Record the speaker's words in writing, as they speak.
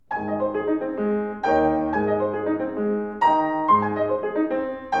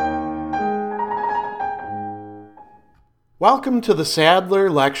Welcome to the Sadler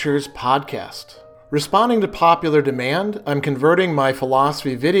Lectures podcast. Responding to popular demand, I'm converting my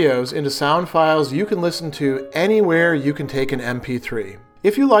philosophy videos into sound files you can listen to anywhere you can take an MP3.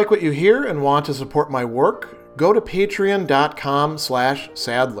 If you like what you hear and want to support my work, go to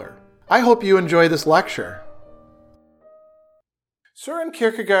patreon.com/Sadler. I hope you enjoy this lecture. Søren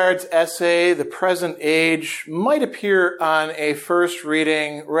Kierkegaard's essay, The Present Age, might appear on a first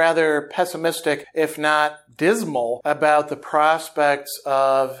reading rather pessimistic, if not dismal, about the prospects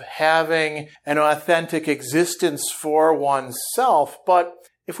of having an authentic existence for oneself. But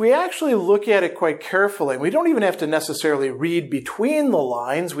if we actually look at it quite carefully, we don't even have to necessarily read between the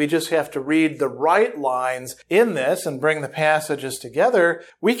lines, we just have to read the right lines in this and bring the passages together,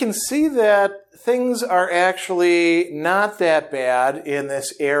 we can see that things are actually not that bad in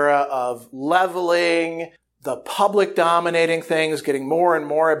this era of leveling, the public dominating things, getting more and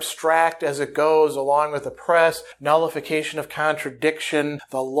more abstract as it goes along with the press, nullification of contradiction,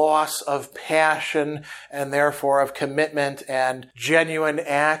 the loss of passion, and therefore of commitment and genuine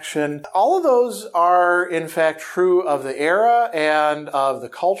action. All of those are, in fact, true of the era and of the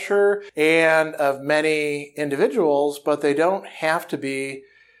culture and of many individuals, but they don't have to be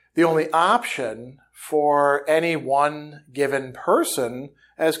the only option for any one given person,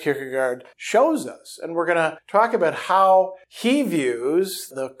 as Kierkegaard shows us. And we're going to talk about how he views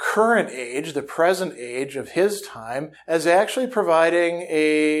the current age, the present age of his time, as actually providing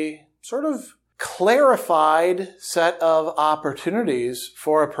a sort of clarified set of opportunities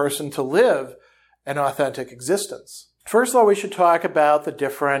for a person to live an authentic existence. First of all, we should talk about the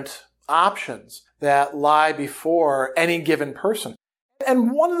different options that lie before any given person.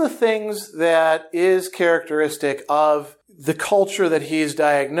 And one of the things that is characteristic of the culture that he's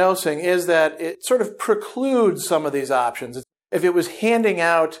diagnosing is that it sort of precludes some of these options. If it was handing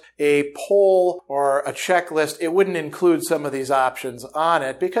out a poll or a checklist, it wouldn't include some of these options on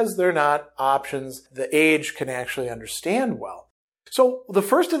it because they're not options the age can actually understand well. So the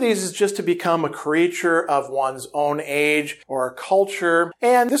first of these is just to become a creature of one's own age or culture.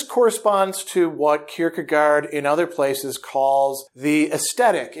 And this corresponds to what Kierkegaard in other places calls the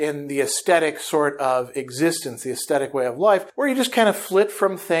aesthetic, in the aesthetic sort of existence, the aesthetic way of life, where you just kind of flit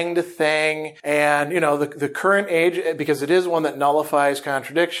from thing to thing. And, the current age, because it is one that nullifies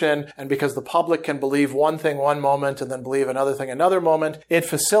contradiction, and because the public can believe one thing one moment and then believe another thing another moment, it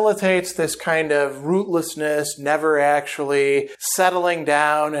facilitates this kind of rootlessness, never actually settling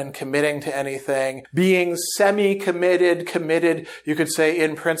down and committing to anything, being committed, you could say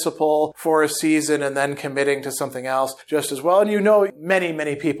in principle for a season and then committing to something else just as well. And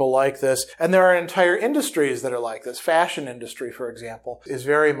many people like this. And there are entire industries that are like this. Fashion industry, for example, is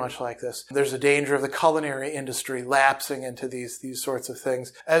very much like this. There's a danger of the culinary industry lapsing into these sorts of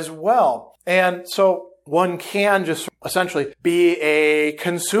things as well. And so one can just essentially be a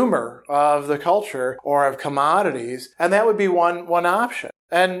consumer of the culture or of commodities, and that would be one option.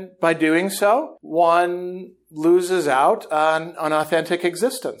 And by doing so, one loses out on an authentic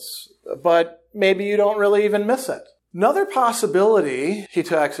existence, but maybe you don't really even miss it. Another possibility he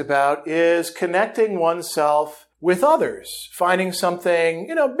talks about is connecting oneself with others, finding something,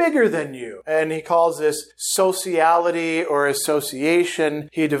 bigger than you. And he calls this sociality or association.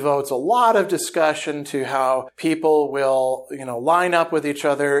 He devotes a lot of discussion to how people will, line up with each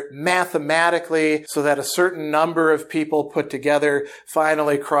other mathematically so that a certain number of people put together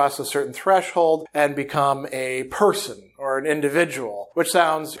finally cross a certain threshold and become a person or an individual, which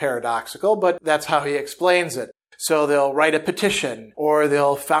sounds paradoxical, but that's how he explains it. So they'll write a petition, or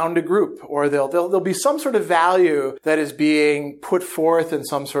they'll found a group, or there'll be some sort of value that is being put forth and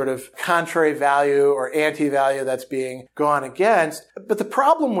some sort of contrary value or anti-value that's being gone against. But the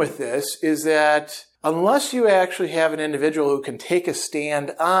problem with this is that unless you actually have an individual who can take a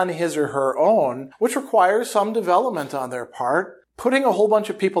stand on his or her own, which requires some development on their part, putting a whole bunch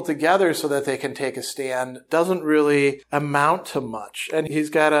of people together so that they can take a stand doesn't really amount to much. And he's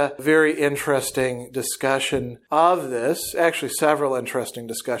got a very interesting discussion of this, actually several interesting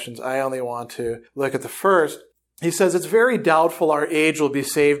discussions. I only want to look at the first. He says, it's very doubtful our age will be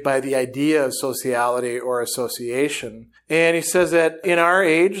saved by the idea of sociality or association. And he says that in our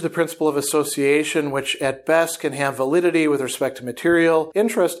age, the principle of association, which at best can have validity with respect to material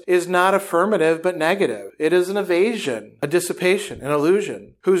interest, is not affirmative but negative. It is an evasion, a dissipation, an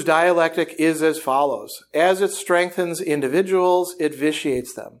illusion, whose dialectic is as follows. As it strengthens individuals, it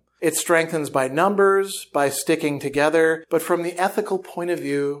vitiates them. It strengthens by numbers, by sticking together. But from the ethical point of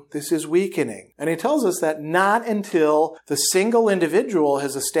view, this is weakening. And he tells us that not until the single individual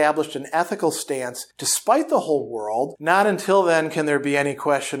has established an ethical stance despite the whole world, not until then can there be any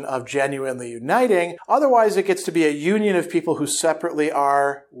question of genuinely uniting. Otherwise, it gets to be a union of people who separately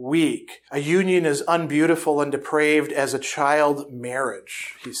are weak. A union as unbeautiful and depraved as a child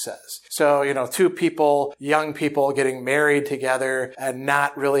marriage, he says. So, two people, young people getting married together and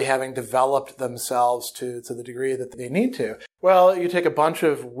not really having developed themselves to the degree that they need to. Well, you take a bunch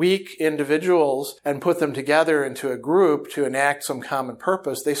of weak individuals and put them together into a group to enact some common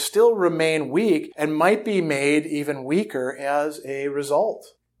purpose. They still remain weak and might be made even weaker as a result.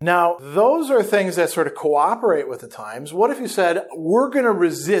 Now, those are things that sort of cooperate with the times. What if you said, we're going to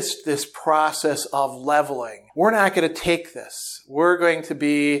resist this process of leveling? We're not going to take this. We're going to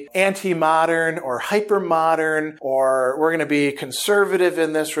be anti-modern or hyper-modern, or we're going to be conservative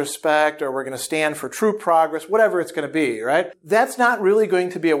in this respect, or we're going to stand for true progress, whatever it's going to be, right? That's not really going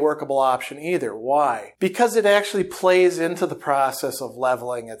to be a workable option either. Why? Because it actually plays into the process of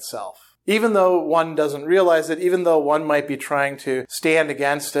leveling itself. Even though one doesn't realize it, even though one might be trying to stand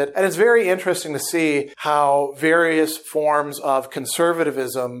against it. And it's very interesting to see how various forms of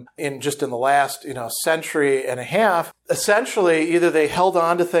conservatism in the last, century and a half, essentially either they held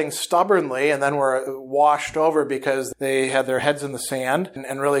on to things stubbornly and then were washed over because they had their heads in the sand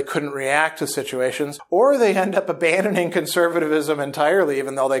and really couldn't react to situations, or they end up abandoning conservatism entirely,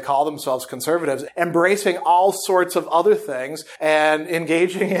 even though they call themselves conservatives, embracing all sorts of other things and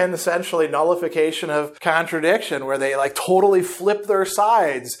engaging in essentially nullification of contradiction, where they totally flip their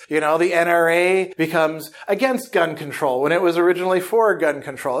sides. The NRA becomes against gun control when it was originally for gun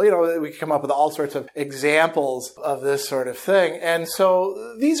control. We come up with all sorts of examples of this sort of thing. And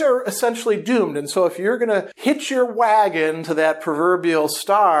so these are essentially doomed. And so if you're going to hitch your wagon to that proverbial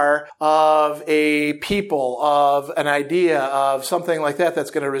star of a people, of an idea, of something like that that's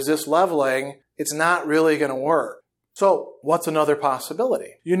going to resist leveling, it's not really going to work. So, what's another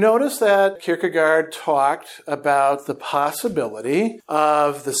possibility? You notice that Kierkegaard talked about the possibility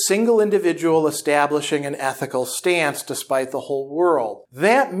of the single individual establishing an ethical stance despite the whole world.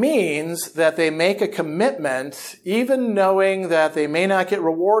 That means that they make a commitment, even knowing that they may not get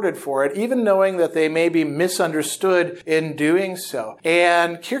rewarded for it, even knowing that they may be misunderstood in doing so.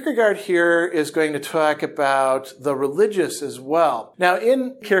 And Kierkegaard here is going to talk about the religious as well. Now,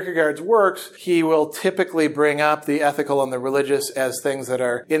 in Kierkegaard's works, he will typically bring up the ethical and the religious as things that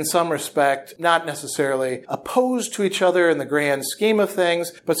are, in some respect, not necessarily opposed to each other in the grand scheme of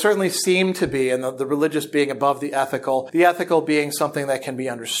things, but certainly seem to be, and the religious being above the ethical being something that can be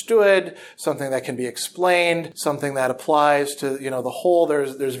understood, something that can be explained, something that applies to, the whole.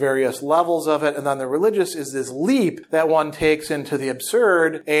 There's various levels of it, and then the religious is this leap that one takes into the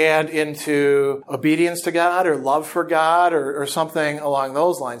absurd and into obedience to God or love for God or something along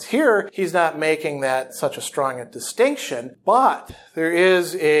those lines. Here, he's not making that such a strong a distinction, but there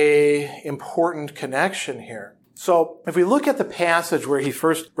is a important connection here. So if we look at the passage where he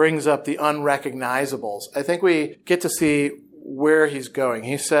first brings up the unrecognizables, I think we get to see where he's going.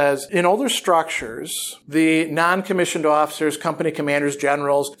 He says, in older structures, the non-commissioned officers, company commanders,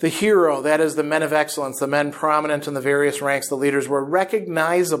 generals, the hero, that is the men of excellence, the men prominent in the various ranks, the leaders, were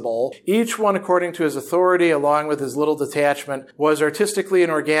recognizable. Each one according to his authority, along with his little detachment, was artistically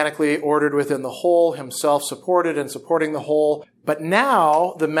and organically ordered within the whole, himself supported and supporting the whole. But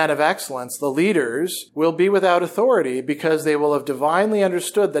now, the men of excellence, the leaders, will be without authority because they will have divinely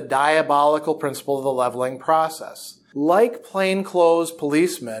understood the diabolical principle of the leveling process. Like plainclothes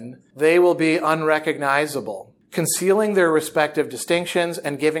policemen, they will be unrecognizable, concealing their respective distinctions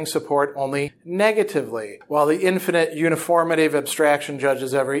and giving support only negatively, while the infinite uniformity of abstraction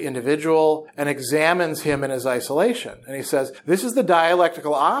judges every individual and examines him in his isolation. And he says, this is the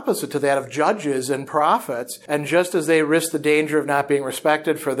dialectical opposite to that of judges and prophets, and just as they risk the danger of not being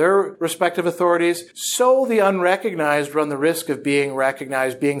respected for their respective authorities, so the unrecognized run the risk of being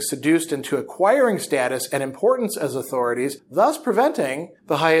recognized, being seduced into acquiring status and importance as authorities, thus preventing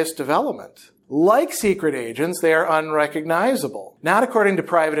the highest development. Like secret agents, they are unrecognizable, not according to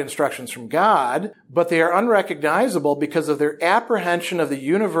private instructions from God, but they are unrecognizable because of their apprehension of the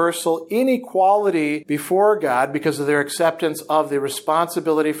universal inequality before God, because of their acceptance of the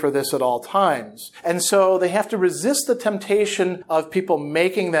responsibility for this at all times. And so they have to resist the temptation of people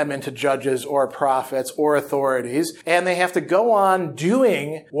making them into judges or prophets or authorities, and they have to go on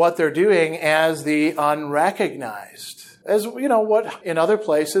doing what they're doing as the unrecognized. As what in other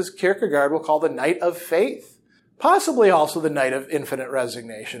places Kierkegaard will call the knight of faith. Possibly also the night of infinite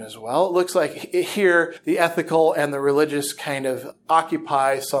resignation as well. It looks like here the ethical and the religious kind of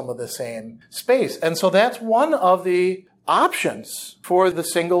occupy some of the same space. And so that's one of the options for the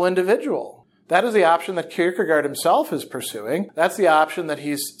single individual. That is the option that Kierkegaard himself is pursuing. That's the option that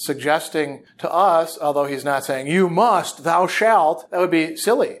he's suggesting to us, although he's not saying, you must, thou shalt. That would be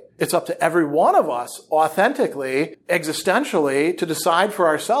silly. It's up to every one of us, authentically, existentially, to decide for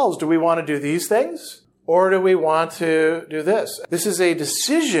ourselves, do we want to do these things? Or do we want to do this? This is a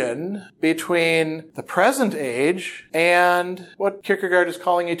decision between the present age and what Kierkegaard is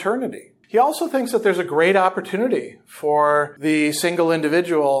calling eternity. He also thinks that there's a great opportunity for the single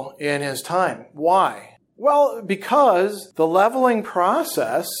individual in his time. Why? Well, because the leveling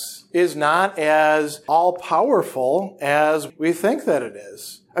process is not as all-powerful as we think that it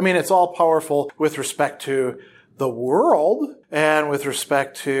is. I mean, it's all-powerful with respect to the world and with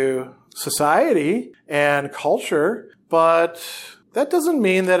respect to society and culture, but that doesn't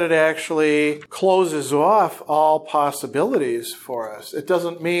mean that it actually closes off all possibilities for us. It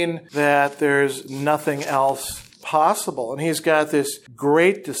doesn't mean that there's nothing else possible. And he's got this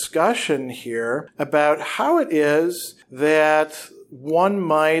great discussion here about how it is that one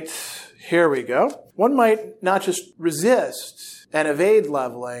might not just resist and evade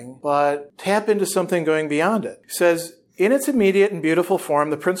leveling, but tap into something going beyond it. He says, in its immediate and beautiful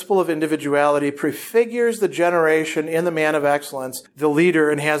form, the principle of individuality prefigures the generation in the man of excellence, the leader,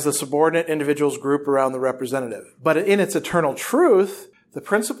 and has the subordinate individuals group around the representative. But in its eternal truth, the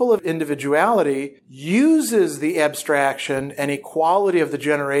principle of individuality uses the abstraction and equality of the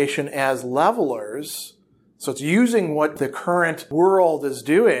generation as levelers. So it's using what the current world is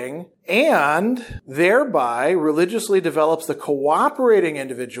doing and thereby religiously develops the cooperating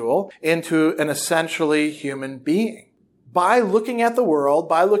individual into an essentially human being. By looking at the world,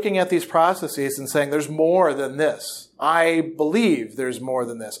 by looking at these processes and saying there's more than this. I believe there's more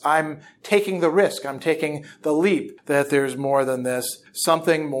than this. I'm taking the risk. I'm taking the leap that there's more than this.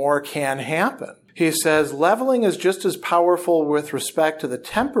 Something more can happen. He says leveling is just as powerful with respect to the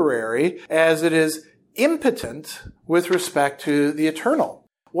temporary as it is impotent with respect to the eternal.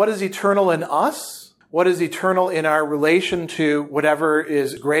 What is eternal in us? What is eternal in our relation to whatever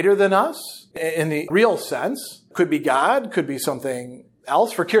is greater than us in the real sense? Could be God, could be something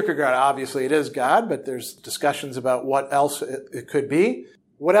else. For Kierkegaard, obviously it is God, but there's discussions about what else it could be.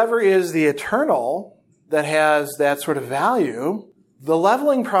 Whatever is the eternal that has that sort of value, the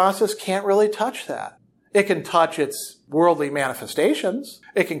leveling process can't really touch that. It can touch its worldly manifestations.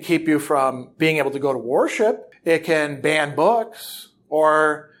 It can keep you from being able to go to worship. It can ban books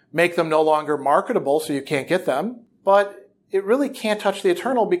or make them no longer marketable so you can't get them. But it really can't touch the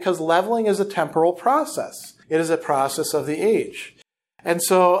eternal because leveling is a temporal process. It is a process of the age. And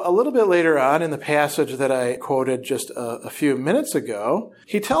so a little bit later on in the passage that I quoted just a few minutes ago,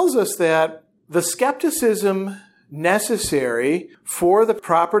 he tells us that the skepticism necessary for the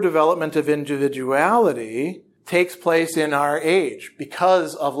proper development of individuality takes place in our age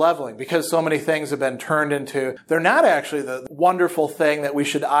because of leveling, because so many things have been turned into, they're not actually the wonderful thing that we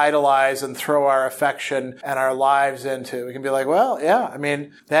should idolize and throw our affection and our lives into. We can be like, well, yeah, I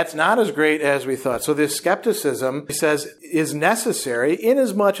mean, that's not as great as we thought. So this skepticism, he says, is necessary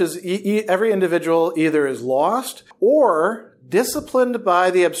inasmuch as every individual either is lost or disciplined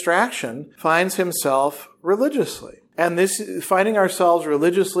by the abstraction finds himself religiously. And this, finding ourselves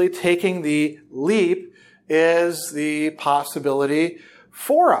religiously, taking the leap, is the possibility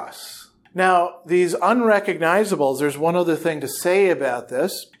for us. Now, these unrecognizables, there's one other thing to say about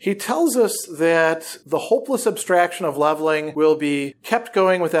this. He tells us that the hopeless abstraction of leveling will be kept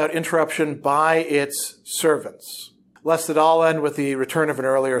going without interruption by its servants, lest it all end with the return of an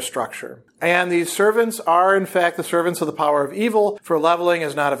earlier structure. And these servants are, in fact, the servants of the power of evil, for leveling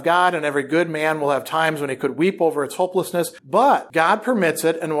is not of God, and every good man will have times when he could weep over its hopelessness. But God permits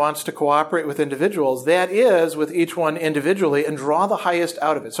it and wants to cooperate with individuals, that is, with each one individually, and draw the highest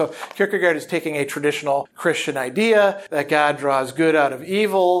out of it. So Kierkegaard is taking a traditional Christian idea that God draws good out of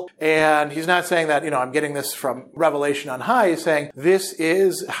evil, and he's not saying that, I'm getting this from revelation on high. He's saying this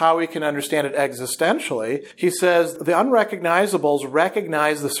is how we can understand it existentially. He says the unrecognizables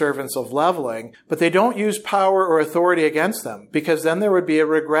recognize the servants of leveling, but they don't use power or authority against them, because then there would be a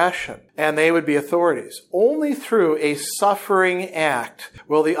regression, and they would be authorities. Only through a suffering act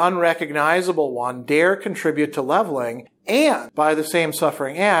will the unrecognizable one dare contribute to leveling, and by the same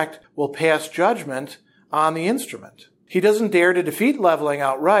suffering act will pass judgment on the instrument. He doesn't dare to defeat leveling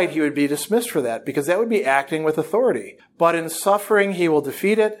outright. He would be dismissed for that, because that would be acting with authority. But in suffering, he will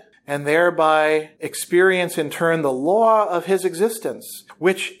defeat it, and thereby experience in turn the law of his existence,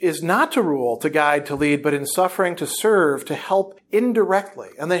 which is not to rule, to guide, to lead, but in suffering to serve, to help indirectly.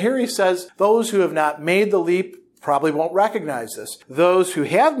 And then here he says, those who have not made the leap probably won't recognize this. Those who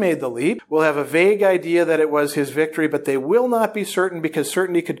have made the leap will have a vague idea that it was his victory, but they will not be certain because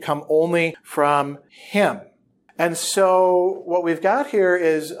certainty could come only from him. And so what we've got here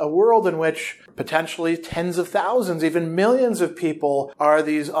is a world in which potentially tens of thousands, even millions of people are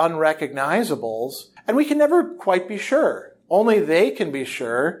these unrecognizables, and we can never quite be sure. Only they can be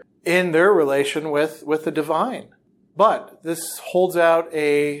sure in their relation with the divine. But this holds out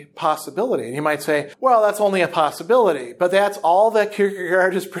a possibility. And you might say, well, that's only a possibility. But that's all that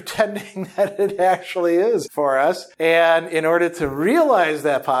Kierkegaard is pretending that it actually is for us. And in order to realize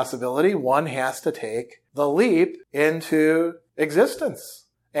that possibility, one has to take the leap into existence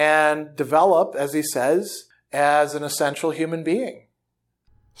and develop, as he says, as an essential human being.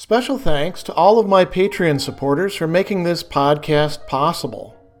 Special thanks to all of my Patreon supporters for making this podcast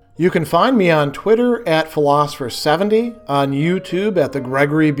possible. You can find me on Twitter at Philosopher70, on YouTube at the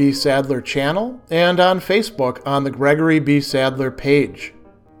Gregory B. Sadler channel, and on Facebook on the Gregory B. Sadler page.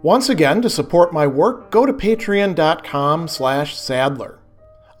 Once again, to support my work, go to patreon.com/Sadler.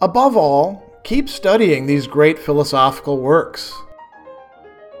 Above all, keep studying these great philosophical works.